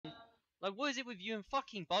Like, what is it with you and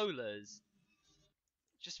fucking bowlers?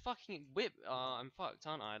 Just fucking whip. I'm fucked,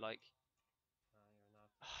 aren't I? Like,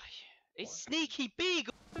 it's sneaky big.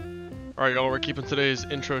 Alright y'all, we're keeping today's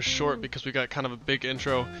intro short because we got kind of a big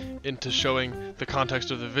intro into showing the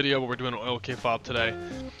context of the video, but we're doing an oil fob today.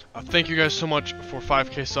 Thank you guys so much for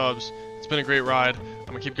 5k subs. It's been a great ride. I'm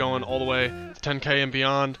gonna keep going all the way to 10k and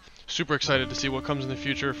beyond. Super excited to see what comes in the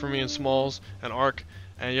future for me and Smalls and Ark.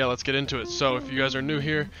 And yeah, let's get into it. So if you guys are new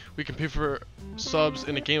here, we compete for subs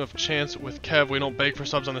in a game of chance with Kev. We don't beg for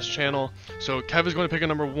subs on this channel. So Kev is going to pick a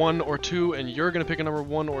number 1 or 2, and you're going to pick a number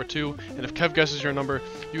 1 or 2. And if Kev guesses your number,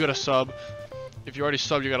 you got a sub. If you already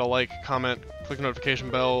subbed, you got to like, comment, click the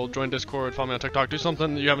notification bell, join Discord, follow me on TikTok, do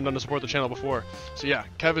something that you haven't done to support the channel before. So yeah,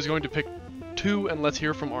 Kev is going to pick 2, and let's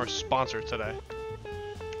hear from our sponsor today.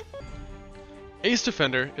 Ace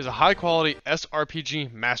Defender is a high-quality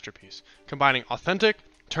SRPG masterpiece, combining authentic,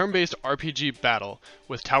 turn-based RPG battle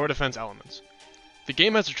with tower defense elements. The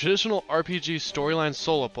game has a traditional RPG storyline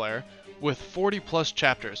solo player with 40+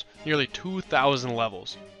 chapters, nearly 2,000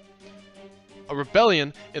 levels. A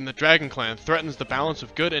rebellion in the Dragon Clan threatens the balance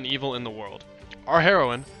of good and evil in the world. Our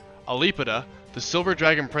heroine, Alipida, the Silver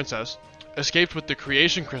Dragon Princess, escaped with the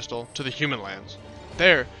Creation Crystal to the human lands.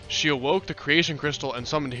 There, she awoke the Creation Crystal and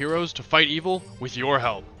summoned heroes to fight evil with your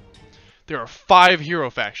help. There are 5 hero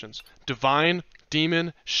factions: Divine,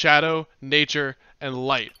 Demon, Shadow, Nature, and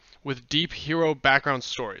Light, with deep hero background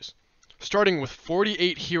stories. Starting with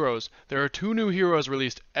 48 heroes, there are 2 new heroes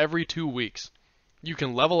released every 2 weeks. You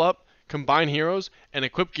can level up, combine heroes, and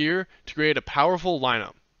equip gear to create a powerful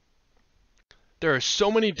lineup. There are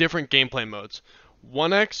so many different gameplay modes: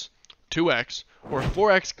 1x, 2x, or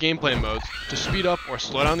 4x gameplay modes to speed up or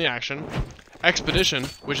slow down the action, Expedition,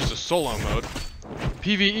 which is a solo mode,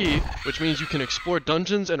 PvE, which means you can explore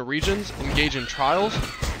dungeons and regions, engage in trials,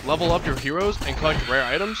 level up your heroes, and collect rare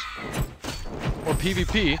items, or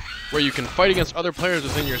PvP, where you can fight against other players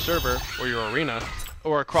within your server or your arena,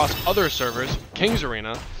 or across other servers, King's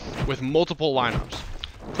Arena, with multiple lineups.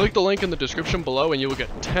 Click the link in the description below and you will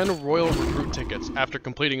get 10 Royal Recruit tickets after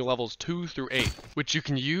completing levels 2 through 8, which you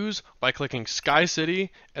can use by clicking Sky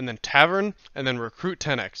City, and then Tavern, and then Recruit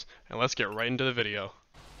 10x. And let's get right into the video.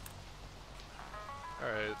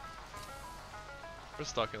 Alright. We're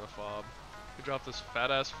stuck in the fob. We dropped this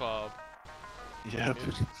fat-ass fob. Yep.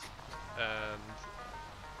 And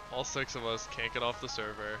all 6 of us can't get off the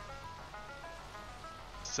server.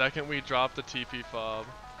 Second we dropped the TP fob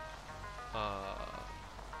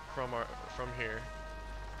from here.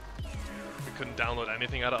 We couldn't download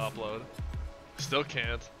anything out of upload. Still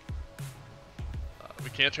can't. We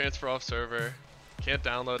can't transfer off server. Can't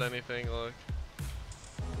download anything, look.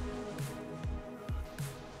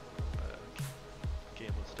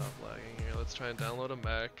 Game would stop lagging here. Let's try and download a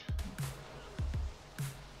mech.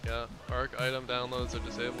 Yeah, Arc item downloads are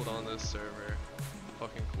disabled on this server.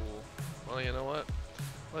 Fucking cool. Well, you know what?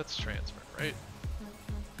 Let's transfer, right?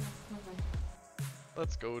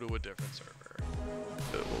 Let's go to a different server.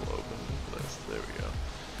 It will open this. There we go.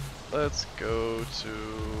 Let's go to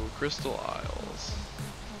Crystal Isles.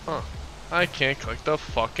 Huh. I can't click the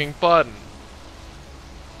fucking button.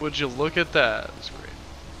 Would you look at that? It's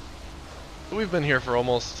great. We've been here for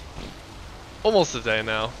almost a day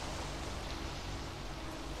now.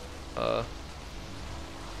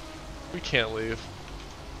 We can't leave.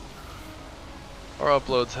 Our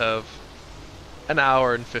uploads have an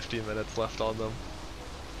hour and 50 minutes left on them.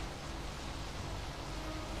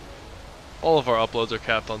 All of our uploads are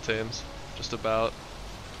capped on tames, just about.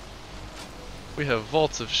 We have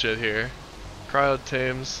vaults of shit here. Cryo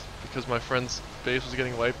tames, because my friend's base was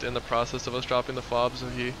getting wiped in the process of us dropping the fob, so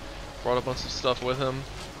he brought a bunch of stuff with him.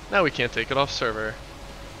 Now we can't take it off server.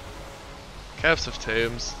 Caps of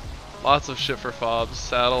tames, lots of shit for fobs,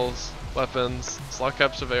 saddles, weapons, slot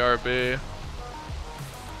caps of ARB,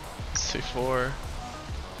 C4,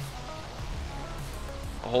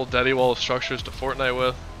 a whole daddy wall of structures to Fortnite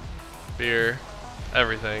with, beer,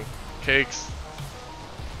 everything, cakes.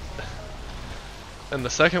 And the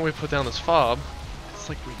second we put down this fob, it's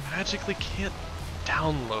like we magically can't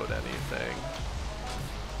download anything.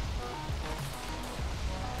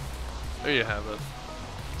 There you have it.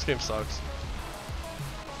 This game sucks.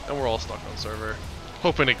 And we're all stuck on server.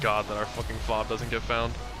 Hoping to God that our fucking fob doesn't get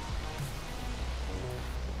found.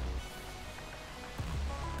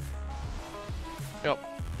 Yep,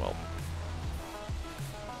 well.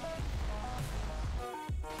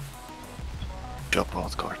 Jump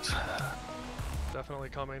both cards. Definitely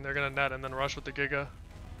coming. They're gonna net and then rush with the Giga.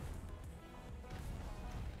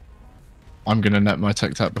 I'm gonna net my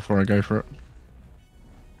tech tap before I go for it.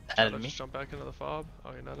 Let's jump back into the fob.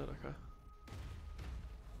 Oh, you netted? Okay.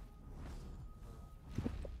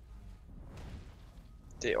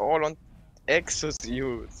 They all on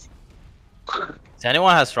exosuits. Does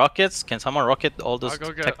anyone has rockets? Can someone rocket all those I'll go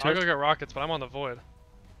tech get turrets? rockets, but I'm on the void.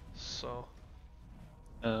 So.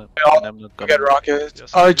 And I'll I'm not get gonna. rockets.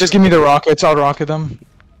 Yes, Alright, you just go. give me the rockets. I'll rocket them.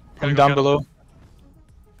 Gotta I'm go down get 'em. below.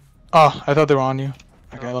 Oh, I thought they were on you.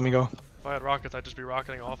 Okay, No. let me go. If I had rockets, I'd just be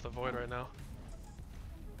rocketing off the void right now.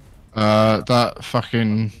 That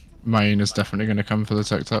fucking main is definitely gonna come for the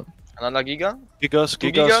tech tap. Another Giga? Gigas,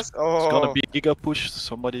 Two Gigas. Gigas? Oh. It's gonna be Giga push.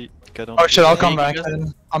 Somebody get on. Oh shit, I'll Giga. come back Gigas.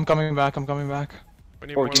 then. I'm coming back, I'm coming back. We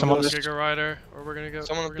need Or more someone than just- Giga Rider, or we're gonna get.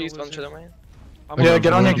 Someone we're gonna please lose don't you. shadow man. I'm Yeah, on-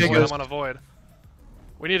 get I'm on on your a void, Gigas. I'm on a void.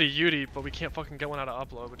 We need a Yudi, but we can't fucking get one out of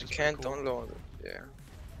upload, which You is can't pretty cool. download it. Yeah.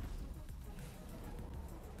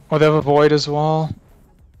 Oh, they have a void as well.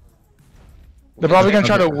 They're probably gonna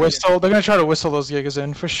try to whistle. They're gonna try to whistle those gigas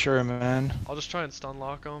in for sure, man. I'll just try and stun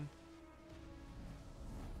lock them.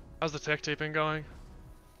 How's the tech taping going?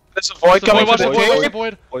 There's a void Watch the coming void, for watch the the void, watch the cave.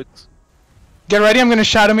 void. Void. Get ready, I'm gonna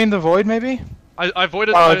shadow me in the void, maybe. I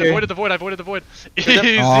voided, Oh, I okay. avoided the void, I avoided the void.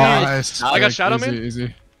 Easy! Nice. I got shadow easy, man?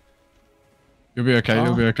 Easy. You'll be okay. Oh.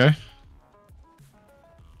 You'll be okay.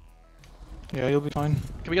 Yeah, you'll be fine.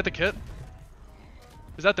 Can we get the kit?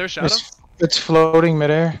 Is that their shadow? It's floating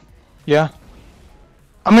midair. Yeah.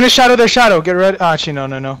 I'm gonna shadow their shadow. Get ready. Actually,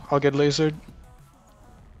 no. I'll get lasered.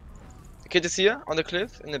 The kid is here on the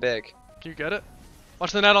cliff in the bag. Can you get it?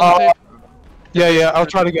 Watch the net on the tape. Yeah. I'll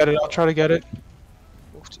try to get it.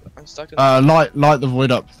 Oof, I'm stuck in Light the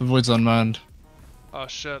void up. The void's unmanned. Oh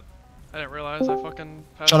shit. I didn't realize I fucking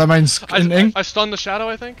passed. Shadow main's ending. I stunned the shadow,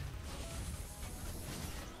 I think.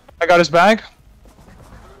 I got his bag.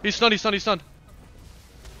 He's stunned, he's stunned.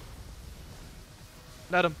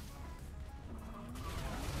 Net him.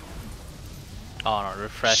 Oh no,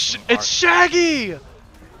 refresh. It's Shaggy!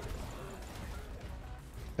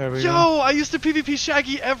 There we Yo, go. I used to PvP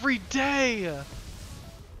Shaggy every day!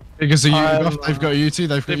 Because of Yudi buff, they've got UT.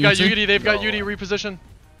 They've got Yudi, they've got Yudi reposition.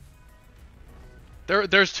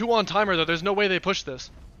 There's 2 on timer though, there's no way they push this.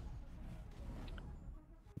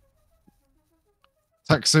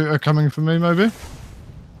 Tech suit are coming for me, maybe.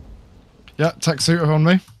 Yeah, tech suit are on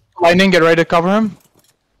me. Lightning, get ready to cover him.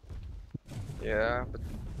 Yeah, but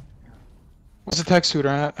What's the tech suiter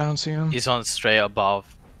at? I don't see him. He's on straight above,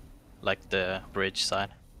 like the bridge side,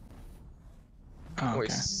 Oh, okay.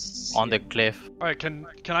 always on the cliff. Alright, can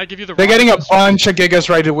I give you the They're getting a rockets? bunch of gigas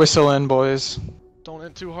ready to whistle in, boys. Don't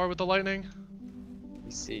hit too hard with the lightning.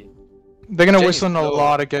 we see. They're gonna Jenny's whistle in a low.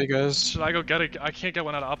 lot of gigas. Should I go get it? I can't get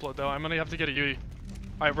one out of upload though, I'm gonna have to get a Yudi.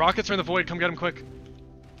 Alright, rockets are in the void, come get them quick.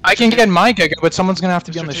 I can get my giga, but someone's gonna have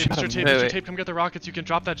to be on the Mr. Tape, shadow. Mr. Tape, Wait, Mr. wait. Tape, come get the rockets, you can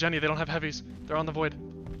drop that Jenny, they don't have heavies. They're on the void.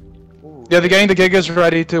 Ooh. Yeah, they're getting the gigas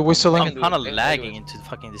ready to whistle I'm in. do it, kind of I can do lagging it. into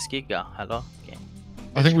fucking this Giga. Hello? Okay.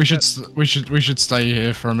 I think we should stay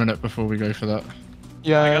here for a minute before we go for that.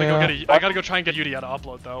 Yeah, I gotta go try and get Yudi out of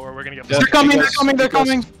upload though, or we're gonna get Yeah. They're coming, they're Gigas, coming, they're Gigas.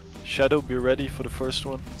 coming. Shadow, be ready for the first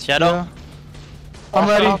one. Shadow? Yeah. I'm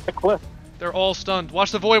ready. They're all stunned.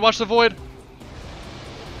 Watch the void, watch the void!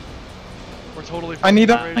 We're totally I need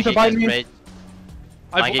fucking them raged. to bite Giga's me. great.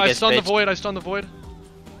 I Giga's stunned the raged. void, I stunned the void.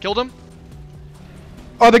 Killed him?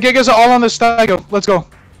 Oh, the gigas are all on the stag. Let's go.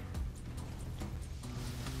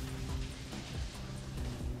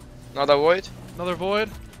 Another void. Another void.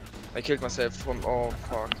 I killed myself from. Oh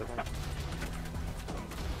fuck. That one.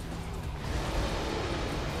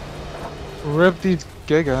 Rip these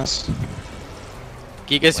gigas.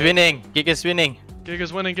 Giga's winning! Giga's winning!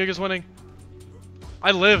 Giga's winning, Giga's winning.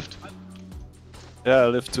 I lived. Yeah, I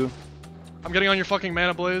live too. I'm getting on your fucking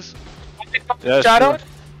mana blaze. Yeah, Shadow. sure.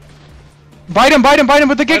 Bite him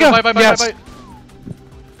with the giga. Bite, Yes.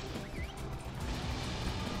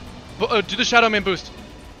 bite. Do the Shadow Man boost.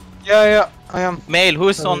 Yeah, I am. Male,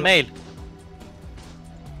 who's on male?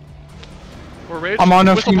 We're rage. I'm on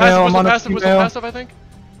a Whistle female, passive, I'm on a whistle female. passive, I think.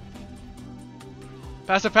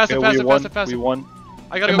 Passive, Okay, we won. We won.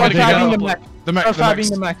 I gotta go Start get a fabbing Giga the upload. mech. The mech, Start the mech. fabbing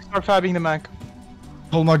the mech. Start fabbing the mech.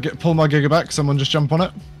 Pull my giga back. Someone just jump on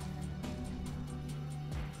it.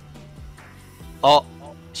 Oh,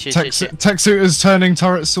 shit. Tech suit is turning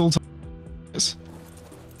turret soul.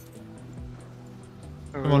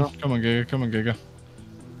 Come on, Giga.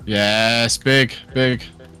 Yes, big.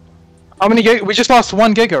 How many giga? We just lost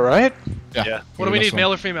 1 giga, right? Yeah. What do we need?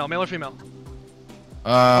 Male or female? Male or female?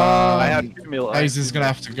 I have female. Hayes is gonna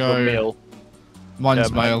have to Go go. male. Mine's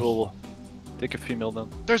Yeah, mine male. will take a female then.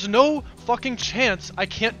 There's no fucking chance I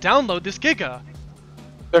can't download this Giga.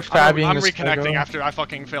 They're fabbing. I'm this reconnecting giga. after I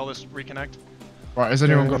fucking fail this reconnect. Right, has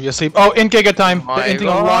anyone You're got? asleep. Oh, in giga time. My They're inting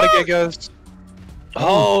a lot of God. gigas.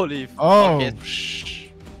 Holy. Oh, Okay.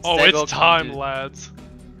 Oh, Stego it's time, come to- lads.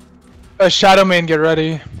 Shadow main, get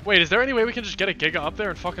ready. Wait, is there any way we can just get a Giga up there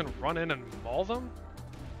and fucking run in and maul them?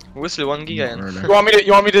 Whistle 1 giga in. Really.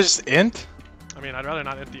 You want me to just int? I mean, I'd rather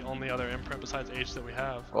not hit the only other imprint besides H that we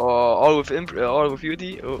have. Or all with all with UD.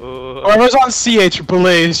 Whoever's on CH,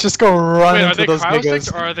 Blaze, just go run Wait, are into they those cryo gigas.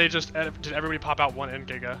 sticked, or are they just did everybody pop out one in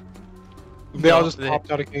Giga? They all just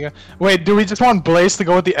popped out a giga. Wait, do we just want Blaze to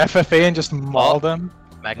go with the FFA and just maul them?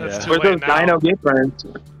 That's too Where's late those now. dino gate burns?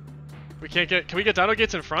 We can't get. Can we get Dino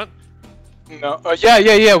Gates in front? No. Yeah.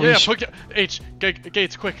 Yeah, put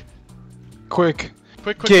Gates, quick. Quick.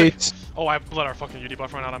 Quick. Gates. Oh, I let our fucking UD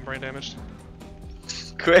buff run out. I'm brain damaged.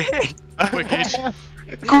 Quick. Quick, H.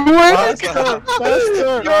 Quick!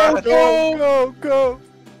 Faster! Go!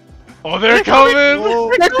 Oh, they're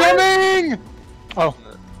coming! They're coming! Oh.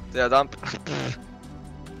 They're dump.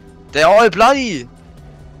 They're all bloody.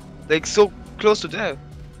 Like so close to death.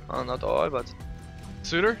 Oh, not all, but.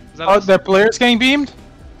 Suitor? Is that Oh, us? their player's getting beamed?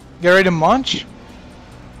 Get ready to munch?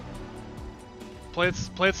 Play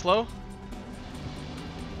it slow.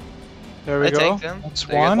 There we I go. tanked them. That's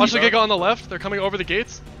They get one. Watch the Giga on the left. They're coming over the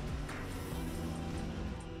gates.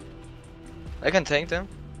 I can tank them.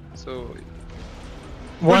 So.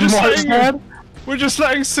 One just more saying- dead. We're just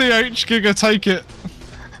letting CH Giga take it.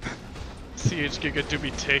 CH Giga do be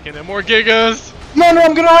taking it. More Gigas! No,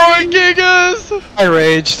 I'm gonna More rage! Gigas! I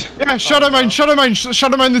raged. Yeah, Shadow Main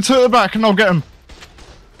the two at the back and I'll get him.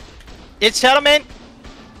 It's Shadow main.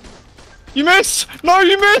 You missed! No,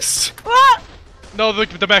 you missed! No,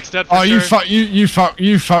 the mech's dead for Oh, sure.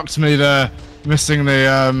 you fucked me there, missing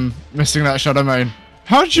that Shadow Main.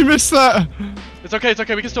 How did you miss that? It's okay,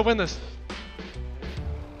 we can still win this.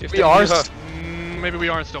 If We they are. knew her- Maybe we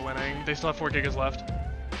aren't still winning. They still have 4 Gigas left.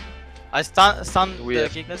 I stunned the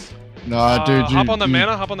Weird. Gigas. No, dude. Hop on the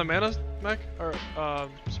mana, mech, or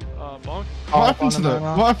bonk. What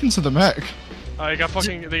happened to the mech? I got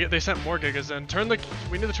fucking. They sent more Gigas in.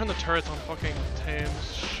 We need to turn the turrets on fucking Thames.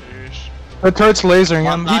 Sheesh. The turret's lasering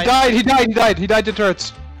him. One He died to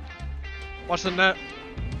turrets. Watch the net.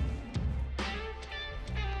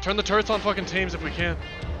 Turn the turrets on fucking Thames if we can.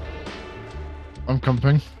 I'm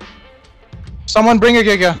comping. Someone bring a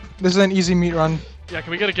giga. This is an easy meat run. Yeah,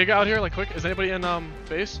 can we get a Giga out here, like, quick? Is anybody in,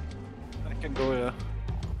 base? I can go, yeah.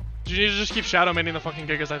 You need to just keep shadow maining the fucking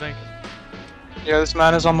Gigas, I think. Yeah, this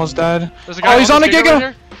man is almost dead. There's a guy He's on on this a Giga Giga! right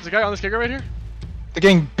here. There's a guy on this Giga right here. They're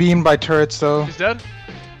getting beamed by turrets though. He's dead.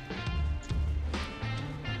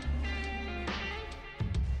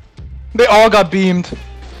 They all got beamed.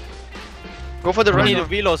 Go for the We run. need to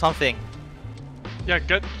reload something. Yeah,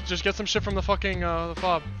 just get some shit from the fucking, the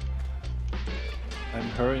fob. I'm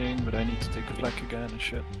hurrying, but I need to take a flank again and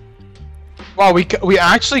shit. Wow, we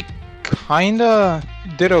actually kinda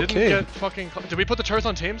did okay. Didn't get fucking. Did we put the turrets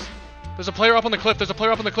on Thames? There's a player up on the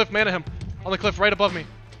cliff. Mana him. On the cliff right above me.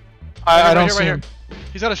 I don't right see here, him.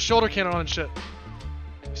 He's got a shoulder cannon on and shit.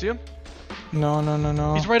 You see him?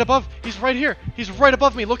 No. He's right above. He's right here. He's right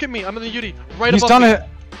above me. Look at me. I'm in the UD. Right He's above done me. it.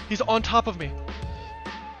 He's on top of me.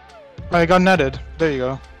 I got netted. There you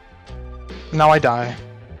go. Now I die.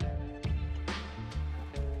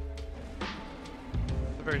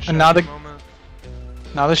 A very And now shitty the- moment.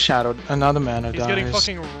 Now the shadow, another mana He's dies. getting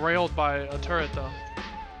fucking railed by a turret though.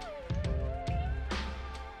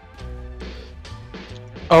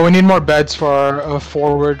 Oh, we need more beds for our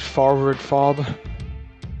forward fob.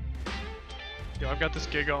 Yo, I've got this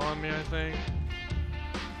Giga on me, I think.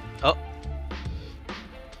 Oh.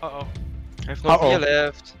 Uh-oh. I have no Uh-oh. fear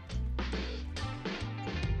left.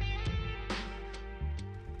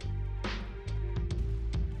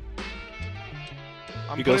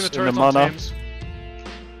 I'm He putting goes the in the turrets on mana. Thames.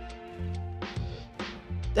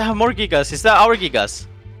 They have more Gigas. Is that our Gigas?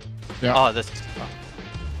 Yeah. Oh, that's.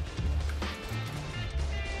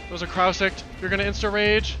 There's a Krausect. You're gonna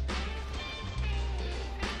insta-rage.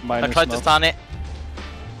 I Minus tried to now. stun it.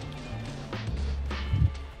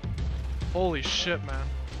 Holy shit, man.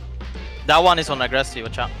 That one is on aggressive.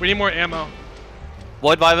 Watch out. We need more ammo.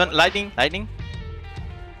 Void Wyvern. Lightning. That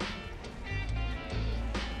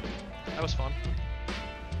was fun.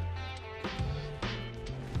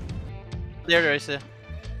 There is a.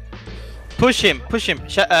 Push him.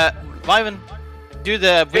 Wyvern. Do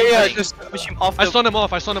the. Yeah, wing just- push him off. I the- stunned him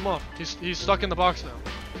off. He's stuck in the box now.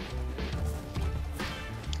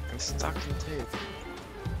 I'm stuck in tape.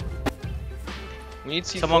 We need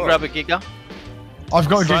C4. Someone grab a Giga. I've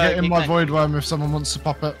got a Try Giga in my Giga. void worm if someone wants to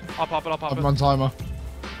pop it. I'll pop it. I'm on timer.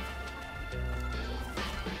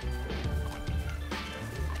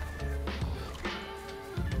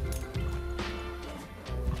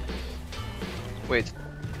 Wait.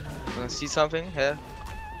 Wanna see something? Yeah.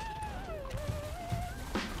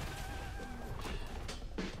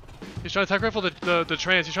 He's trying to tech rifle the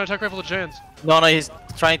trans. He's trying to tech rifle the trans. No, no, he's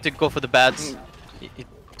trying to go for the bats. He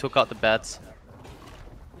took out the bats.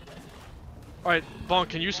 Alright, Bonk,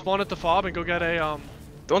 can you spawn at the fob and go get a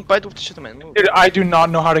Don't bite off the shit, man. Move. Dude, I do not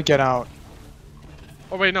know how to get out.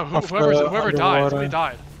 Oh wait, no, Off whoever the died, underwater. somebody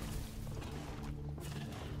died.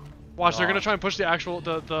 Watch, they're gonna try and push the actual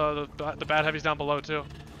the bad heavies down below too.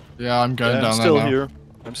 Yeah, I'm going Yeah, down I'm there still now. here.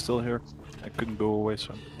 I'm still here. I couldn't go away,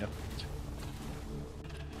 so yeah.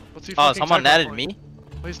 What's he Oh, fucking someone tech added rifling? me?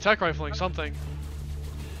 Oh, he's tech rifling something.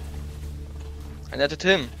 I netted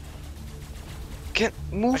him. Can't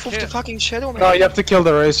move off the can't. fucking shadow, man. No, you have to kill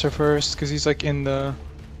the racer first, because he's like in the...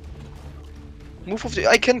 Move off the.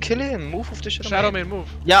 I can kill him. Move off the shadow, Shadow man. man, move.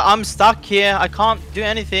 Yeah, I'm stuck here. I can't do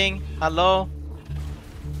anything. Hello?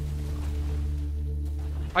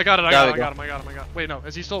 I got it, I There got we him. Wait, no,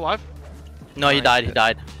 is he still alive? No, he died, he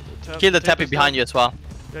died. Kill the tappy behind you as well.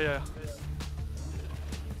 Yeah.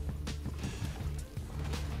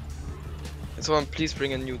 Someone please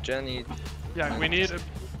bring a new Jenny. Yeah, we need.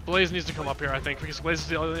 Blaze needs to come up here, I think, because Blaze is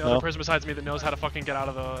the only other person besides me that knows how to fucking get out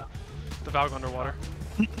of the Valg underwater.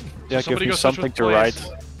 Yeah, give somebody me go search something with to Blaze.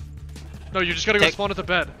 write. No, you just gotta go Take- spawn at the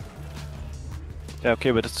bed. Yeah,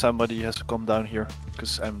 okay, but somebody has to come down here,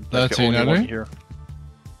 because I'm like, the 13, only one Ellie? here.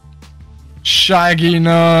 Shaggy,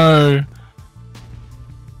 no!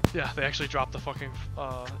 Yeah, they actually dropped the fucking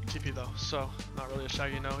TP though, so not really a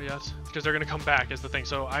shaggy no yet, because they're gonna come back is the thing.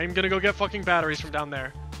 So I'm gonna go get fucking batteries from down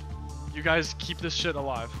there. You guys keep this shit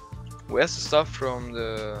alive. Where's the stuff from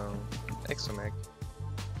the exomech?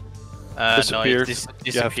 No, it Disappeared. You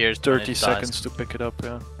have disappears. when 30 it seconds dies. to pick it up,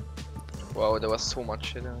 yeah. Wow, there was so much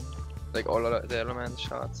shit in it. Like all of the element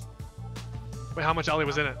shots. Wait, how much Ellie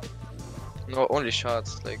was in it? No, only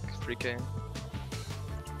shots, like 3k.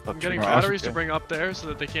 I'm getting Right, batteries to okay. bring up there so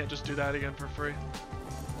that they can't just do that again for free.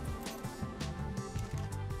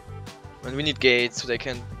 And we need gates so they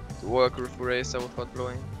can work with Racer without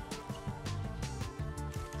blowing.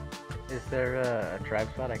 Is there a tribe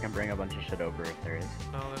spot I can bring a bunch of shit over if there is?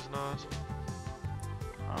 No, there's not.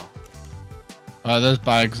 Oh. There's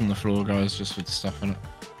bags on the floor, guys, just with stuff in it.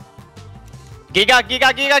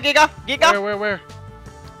 Giga! Where?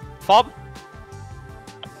 Fob?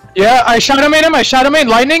 Yeah, I shadow main him,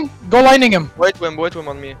 lightning! Go lightning him! Wait worm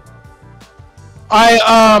on me.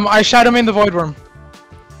 I shadow main the void worm.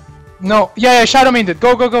 No, yeah, shadow mained it.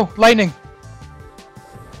 Go, lightning.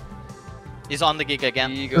 He's on the Giga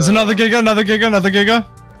again. Giga. There's another Giga.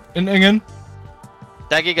 In Ingen.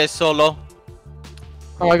 That Giga is so low.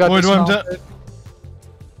 Oh, I got Void this worm now. dead.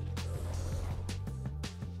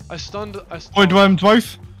 I stunned. Void worm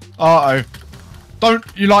both. Uh-oh. Don't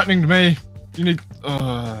you lightninged me. You need...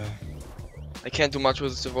 I can't do much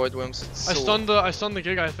with the void worms. It's I so... stunned the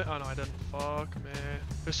Giga. Oh no, I didn't. Fuck me.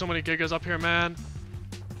 There's so many Gigas up here, man.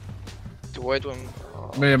 The void worm.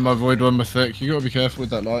 Oh. Me and my void worm are thick. You gotta be careful with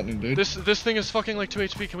that lightning, dude. This thing is fucking like 2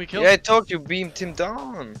 HP. Can we kill Yeah, I it? told you beamed him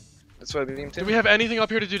down. That's why I beamed him. Do we have anything up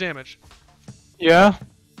here to do damage? Yeah,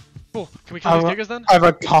 Cool. Can we kill these Gigas then? I have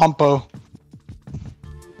a combo.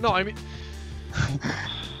 No, I mean.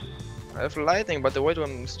 I have lightning, but the void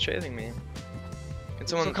worm is chasing me. Can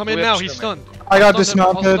someone So come in whip now. Shadow He's Man? stunned. I got I'll stun him-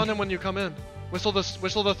 I'll dismounted. stun him when you come in. Whistle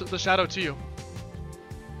the shadow to you.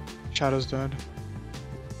 Shadow's dead.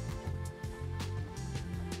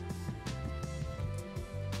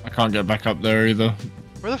 I can't get back up there either.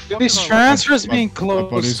 Where the fuck These is our transfers my- being my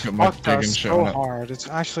closed body's got my fucked pig us and shit so on it. hard. It's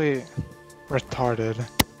actually retarded.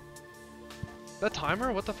 that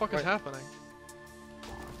timer? What the fuck is Wait. happening?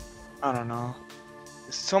 I don't know.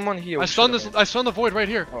 There's someone here. I with stunned Shadow this. Man. I stunned the void right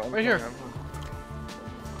here. Oh, I'm Right here. going, I'm going.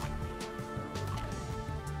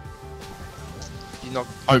 He knocked.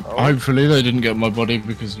 Oh. Hopefully they didn't get my body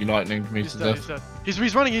because you lightninged me He's to dead. death. He's dead.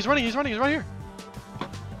 He's running. He's right here.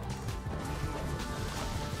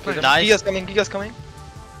 Okay, Nice. Giga's coming.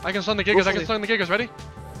 I can stun the Gigas. Ready?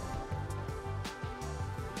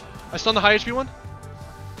 I stun the high HP one.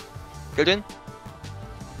 Killed in. Go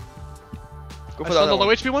I for stun the the other low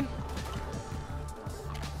one. HP one.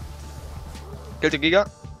 Kill the Giga.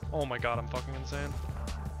 Oh my god, I'm fucking insane.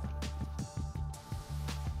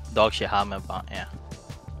 Dog shit hammer, but yeah.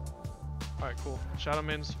 Alright, cool. Shadow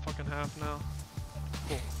Main's fucking half now.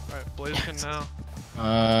 Cool. Alright, Blaze can now.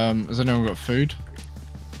 Has anyone got food?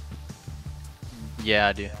 Yeah,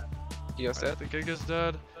 I do. Giga's dead. The Giga's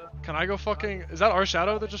dead. Can I go fucking... Is that our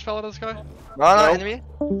shadow that just fell out of the sky? No, enemy.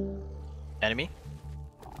 Enemy?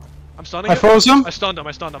 I'm stunning I him. froze him. I stunned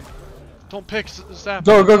him. Don't pick Zap.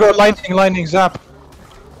 Go, lightning, zap.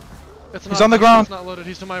 It's He's on the ground. It's not loaded.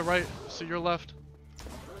 He's to my right, so you're left.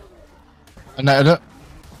 I netted it.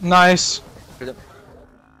 Nice. Kill him.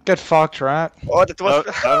 Get fucked, rat. Oh, that was.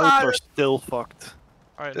 Battles are still fucked.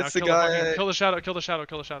 Alright, now That's the kill the fucking, guy. kill the shadow, kill the shadow,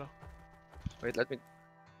 kill the shadow. Wait, let me.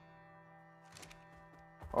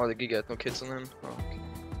 Oh, the Giga had no kids on him. Oh, okay.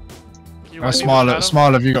 You want me to Smile, shadow?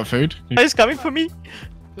 Smile, have you got food? He's coming for me.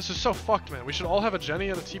 This is so fucked, man. We should all have a Jenny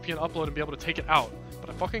and a TP and upload and be able to take it out. But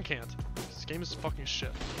I fucking can't. This game is fucking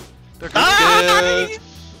shit. They're good. Good.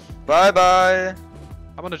 Bye bye.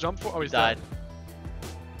 I'm gonna jump for. Oh, he's Died.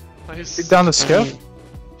 dead. Nice. Get down the skiff.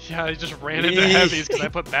 Yeah, he just ran into heavies because I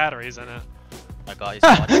put batteries in it. My god, he's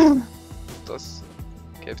watching. Das.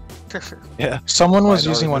 Yeah. Someone was I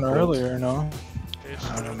know using the one difference. earlier, no?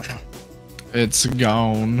 I don't know. It's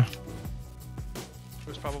gone. It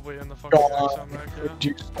was probably in the fucking Gone. something back there.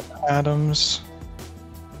 Reduce atoms.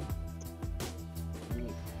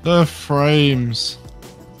 The frames.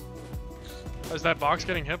 Is that box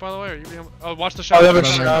getting hit, by the way? Are you being... Oh, watch the Oh, shadow. they have a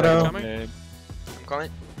Shadow. shadow. Coming. Okay. I'm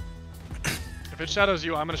coming. If it shadows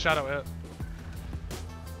you, I'm gonna shadow it.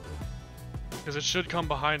 Because it should come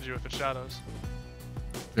behind you if it shadows.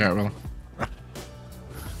 Yeah, well.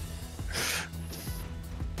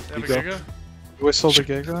 They have a You go. Giga? Whistle the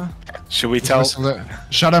Giga. Should we tell? Whistle it.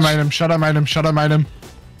 Shadow main him, shadow main him, shadow main him.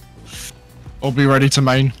 Or be ready to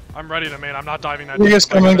main. I'm ready to main. I'm not diving that Giga's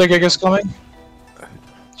deep. coming, the Giga's coming.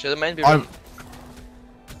 Should the main be I'm- ready?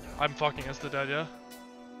 I'm fucking insta-dead, yeah?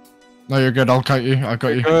 No, you're good, I'll kite you, I got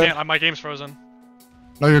you. Good. Can't, my game's frozen.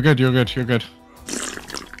 No, you're good, you're good, you're good.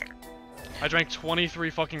 I drank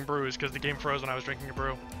 23 fucking brews because the game froze when I was drinking a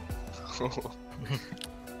brew.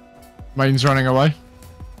 Main's running away.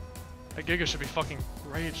 That Giga should be fucking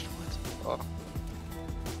raged. What?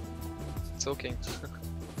 It's okay.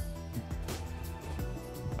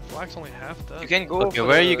 My flag's only half dead. You can go. Okay, for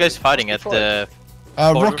where are the- you guys fighting? At before. the...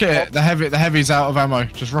 Rocket it, the heavy's out of ammo.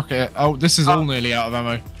 Just rocket it. Oh, this is all nearly out of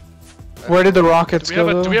ammo. Where did the rockets Do we go?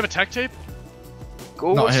 have a though? do we have a tech tape?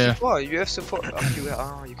 Go Not with here. support. You have support. You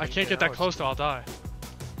I can't get that out. close though, I'll die.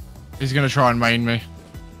 He's gonna try and main me.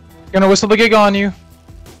 Gonna whistle the Giga on you.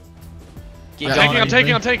 Giga. Yeah. I'm Don't taking.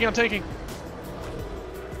 aim me. I'm taking.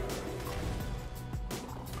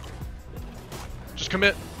 Just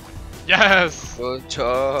commit. Yes! Good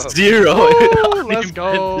job. Zero. Woo, let's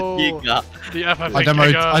go. Giga. The FF I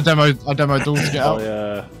demoed all to get Oh out.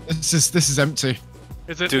 yeah. This is empty.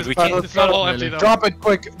 Is it? Dude, is- we can't- it's not all empty Really. though. Drop it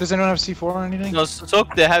quick. Does anyone have C4 or anything? No,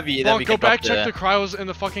 soak the heavy, then Well, we go can drop back, check the the... cryos in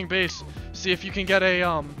the fucking base. See if you can get a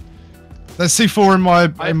There's C4 in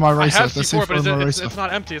my I racer. have There's C4, C4 but is in it, my it's, racer. it's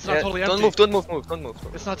not empty. It's not Yeah, totally don't empty. move. Don't move.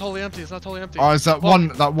 It's not totally empty. It's not totally empty. Oh, is that Well,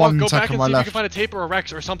 that one go tech back on and my see if you left? can find a tape or a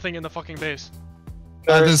Rex or something in the fucking base.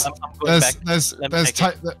 There's I'm going back. Let me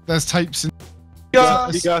take it. there's tapes in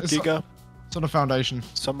Giga. it's on the foundation.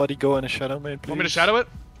 Somebody go in a shadow main, please. Want me to shadow it?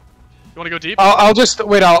 You want to go deep? I'll just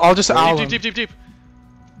wait. I'll just owl him. Deep.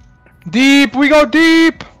 Deep. We go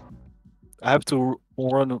deep. I have to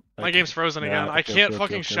run. My game's frozen Yeah, again. I okay, can't okay,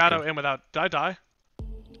 fucking okay, shadow okay. in without. Did I die?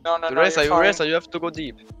 No, no, The no. racer, You're fine. you have to go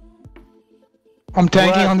deep. I'm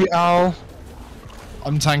tanking What? on the owl.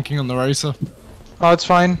 I'm tanking on the racer. Oh, it's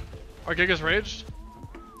fine. Our Giga's raged?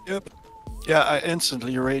 Yeah, I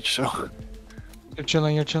instantly rage. So You're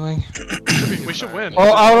chilling. You're chilling. We should win. Oh,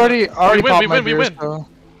 I already win, popped we my win, we beers, win. so-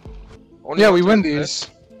 Only Yeah, have we to win do that. these.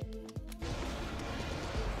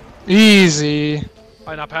 Easy.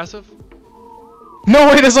 I not passive? No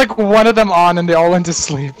way, there's like one of them on and they all went to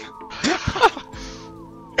sleep.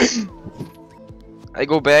 I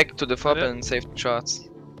go back to the fob Yeah. and save the shots.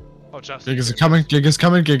 Oh, chest. Gigas are coming. Gigas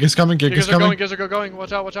coming. Gigas coming. Gigas Gigas are coming. going, Gigas are going.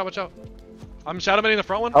 Watch out. I'm shadow banning the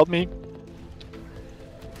front one. help me.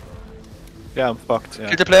 Yeah, I'm fucked. Yeah.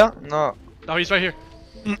 Kill the player? No. No, he's right here.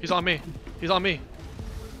 He's on me.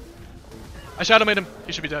 I shadow made him.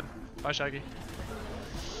 He should be dead. Bye, Shaggy.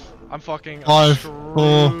 I'm fucking 5, screwed.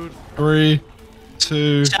 4, 3,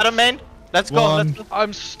 2. Shadow main. Let's go. One. Let's go.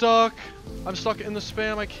 I'm stuck. I'm stuck in the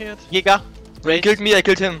spam. I can't. Giga. He Rage. killed me, I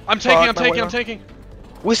killed him. I'm taking. Fuck, my weapon. taking.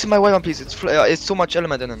 Where's my weapon, please? It's so much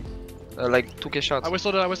element in him. Like 2k shots. I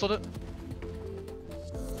whistled it.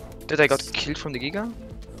 Did I got killed from the Giga?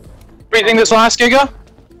 Reading this last Giga?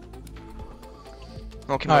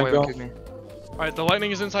 No, okay, my Alright, weapon go. killed me. Alright, the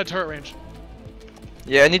lightning is inside turret range.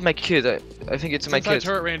 Yeah, I need my kid. I think it's It's my inside kid.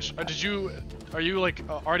 turret range. Are you like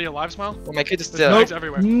already alive, Smile? Oh, my kid is There's there. legs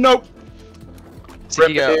everywhere. Nope. It's a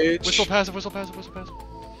Giga. Rampage. Whistle passive.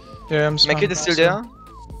 Yeah, I'm My kid is still spamming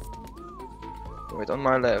there. Wait, on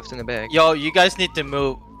my left in the back. Yo, you guys need to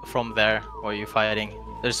move from there where you're fighting.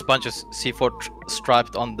 There's a bunch of C4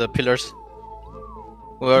 striped on the pillars.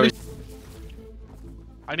 Where is...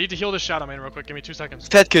 I need to heal this shadow man real quick. Give me 2 seconds.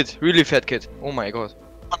 Fat kid, really fat kid. Oh my god.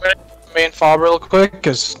 Main fob real quick,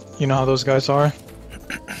 cause you know how those guys are.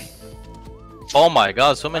 Oh my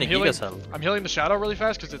god, so many I'm healing, gigas health. I'm healing the shadow really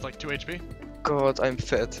fast because it's like 2 HP. God, I'm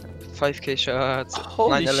fat. 5k shots.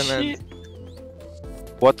 Holy 9 element.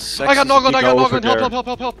 What I got Noglin, I got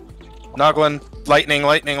Noglin, help. Noglin, lightning.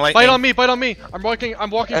 Bite on me. I'm walking I'm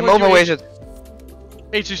towards you. overweighted.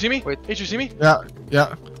 H, you see me? Wait. H, you see me? Yeah.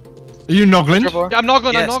 Are you Noglin? Yeah, I'm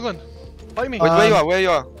Noglin, Yes. Bite me. Wait, where you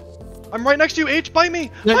are? I'm right next to you, H, bite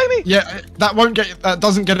me. Yeah, Bite me. yeah, that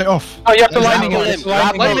doesn't get it off. Oh, you have to Yeah, lightning grapple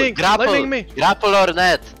him. him, Lightning me. Grapple or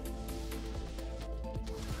net.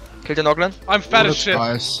 Kill the Noglin. I'm fat as Good, shit.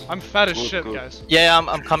 guys. I'm fat as shit, good. guys. Yeah,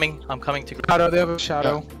 I'm coming to Shadow, they have a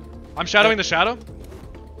shadow. I'm shadowing the shadow.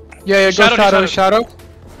 Yeah, go shadow.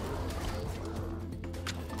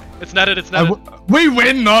 It's netted. We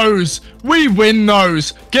win those.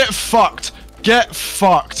 Get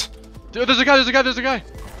fucked. Dude, there's a guy.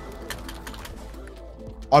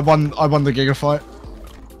 I won the Giga fight.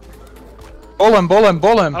 Bull him.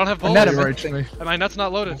 I don't have I bullets. net He him. raged me. And my net's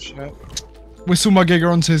not loaded. Whistle my Giga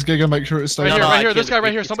onto his Giga, make sure it stays. Right here, no, right I here. This killed guy it.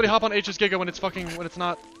 right here. Somebody hop on H's Giga when it's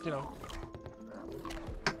not, you know.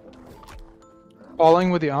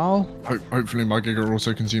 Falling with the owl. Hopefully my Giga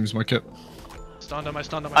also consumes my kit. Stunned him.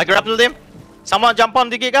 I grappled him. Someone jump on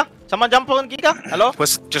the Giga. Hello?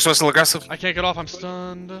 Just whistle aggressive. I can't get off. I'm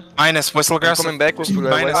stunned. Minus whistle I'm aggressive. coming back with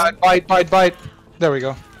Minus. Bite. There we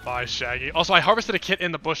go. Bye, Shaggy. Also, I harvested a kit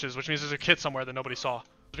in the bushes, which means there's a kit somewhere that nobody saw.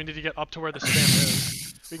 We need to get up to where the spam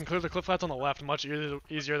is. We can clear the cliff flats on the left much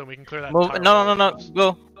easier than we can clear that. Move. entire No. wall.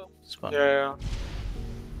 Go. Yeah.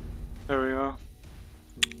 There we go.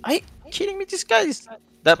 Are you kidding me? This guy is...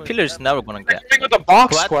 That pillar's never gonna get. Thing with the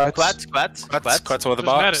box Squats. squats. Quats with the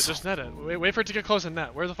Just box. net it. Wait for it to get close and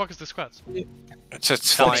net. Where the fuck is the squats? It's just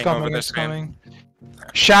It's flying over coming. the It's screen. coming.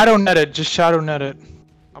 Shadow netted. Just shadow netted.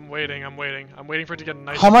 I'm waiting for it to get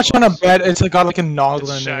nice. How and much on a close. bed? It's like got like a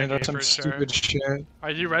noglin in Shaggy it or some for sure. stupid shit.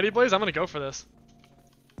 Are you ready, Blaze? I'm gonna go for this.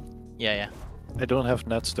 Yeah. I don't have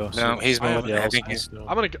nets though. No, he's I moving. I think he's.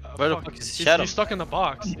 I'm gonna go. Where the fuck. fuck is his He's- shadow? He's stuck in the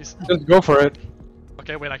box. Just go for it.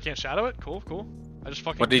 Okay, wait. I can't shadow it. Cool. I just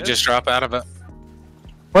fucking. What did he did. just drop out of it?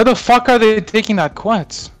 Where the fuck are they taking that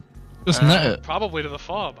quetz? Just net it. Probably to the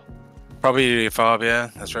fob. Probably fob. Yeah,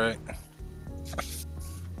 that's right.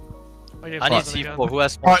 My game's I need frozen again. C4. Who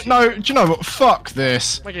has more Alright, no, do you know what? Fuck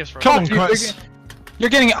this. My game's frozen. Come on, You're Quest.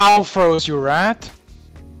 You're getting owl froze, you rat.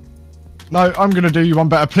 No, I'm gonna do you one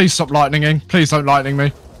better. Please stop lightninging. Please don't lightning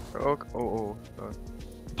me. Oh.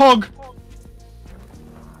 Pog!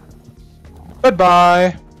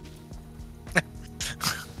 Goodbye. What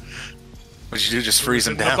did you do? Just freeze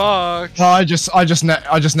him In the down? box. No, I just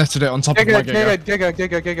netted it on top of my Giga.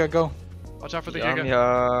 Giga, go. Watch out for the Yum,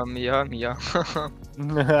 Giga. yum.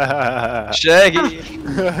 Shaggy.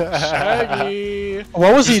 Shaggy.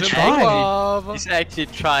 What was he He's in trying? love. He's actually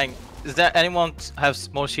trying. Is there anyone have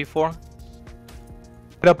more C4?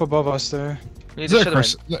 Right up above us there. We need Is to that a shut him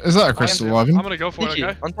crystal? Is that a crystal, Ivan? I'm gonna go for it, Nikki,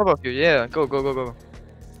 okay? on top of you, yeah. Go.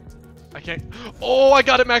 I can't. Oh, I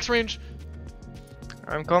got it max range.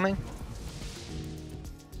 I'm coming.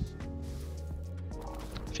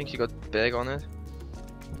 I think he got bag on it.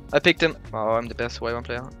 I picked him. Oh, I'm the best Y1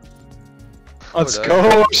 player. Let's Hold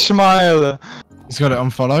go, Smile. He's got it on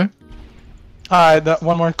follow. Alright, that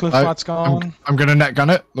one more cliff Oh, spot's gone. I'm gonna net gun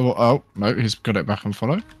it. Oh, no, he's got it back on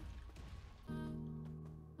follow.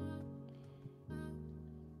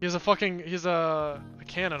 He's a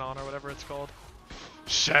cannon on or whatever it's called.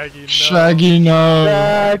 Shaggy, no. Shaggy,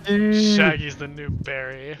 no. Shaggy's the new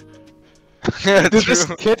berry. Dude, this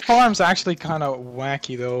kid farm's actually kind of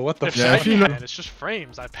wacky though. What the If Yeah, if Shaggy you can, look- it's just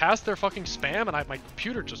frames. I pass their fucking spam and my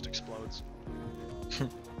computer just explodes.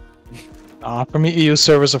 For me, EU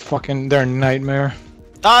servers are fucking, they're a nightmare.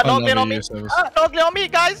 Ah, I don't love get on EU me! servers. Ah, don't get on me,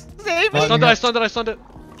 guys! Save me! I stunned it.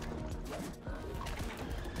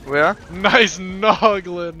 Where? Nice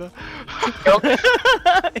Noglin.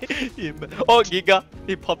 Oh, Giga!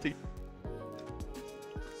 He popped it.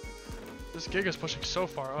 This Giga's pushing so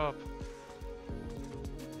far up.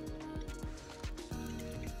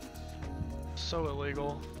 So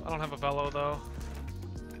illegal. I don't have a velo though.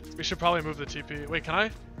 We should probably move the TP. Wait, can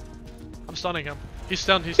I? I'm stunning him. He's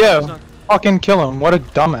stunned. He's Yeah. stunned. Fucking kill him. What a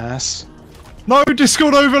dumbass. No,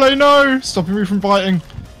 Discord overlay, no! Stopping me from biting.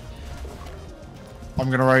 I'm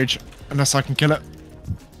gonna rage, unless I can kill it.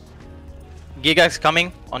 Giga's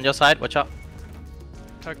coming on your side, watch out.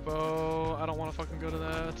 Tech bow. I don't want to fucking go to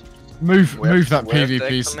that. Move that Where the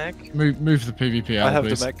PvP. extra mech? Move the PvP out, I have the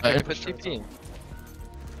please. mech. I If- put TP. No,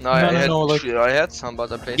 No, I no, had no, like- I had some,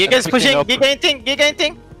 but I played. Giga's picking pushing! up- Giga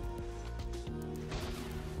anything!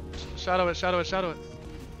 Shadow it.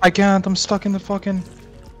 I can't, I'm stuck in the fucking...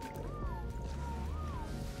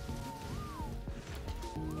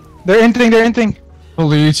 They're inting. Pull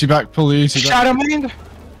the UT back, pull the UT back. Shadow main.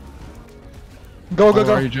 Go.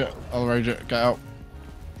 I'll rage it, get out.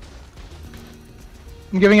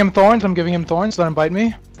 I'm giving him thorns, let him bite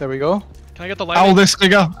me. There we go. Can I get the Owl lightning? this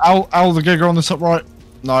Giga, owl the Giga on the top right.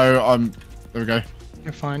 No, there we go.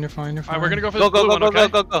 You're fine. Alright, we're gonna go for this blue one, okay?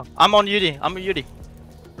 Go. I'm on UD.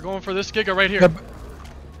 We're going for this Giga right here. Yep.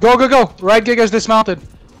 Go. Right Giga's dismounted.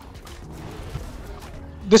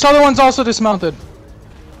 This other one's also dismounted.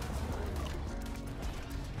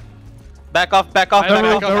 Back off. I have They're backup, I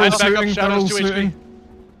all have backup, shooting, Shadow's they're 2 all HP. shooting.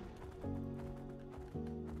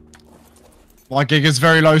 My Giga's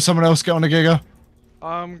very low, someone else get on the Giga.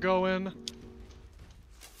 I'm going.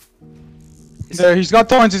 There, he's got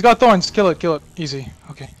thorns. Kill it. Easy.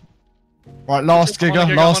 Okay. Right, last I want a Giga,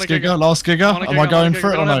 Giga, last I want a Giga, last I Giga. want a Am Giga, I I going want a for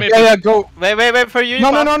Giga. it We or don't no? have maybe- Yeah, go. Wait for UD.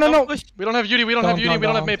 No. Don't push. We don't have UD, we don't have Don't, UD, we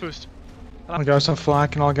don't have don't. mate boost. I'll grab some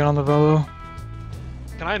flak and I'll get on the velo.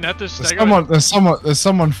 Can I net this There's stego?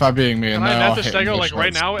 someone fabbying me Can and I they net are this hitting stego the like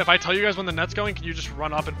right shots. now? If I tell you guys when the net's going, can you just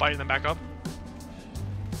run up and bite and then back up?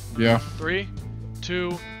 Yeah. 3,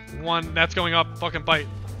 2, 1, net's going up, fucking bite.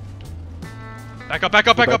 Back up.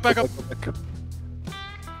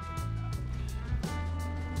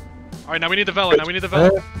 Alright, now we need the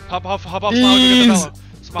velo, Hop off, Smile, go get the velo. Smile,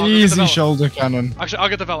 go get the Easy velo. shoulder cannon. Actually, I'll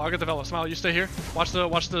get the velo. Smile, you stay here. Watch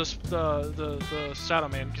the shadow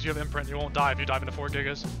main, because you have imprint. You won't die if you dive into 4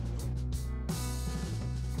 gigas.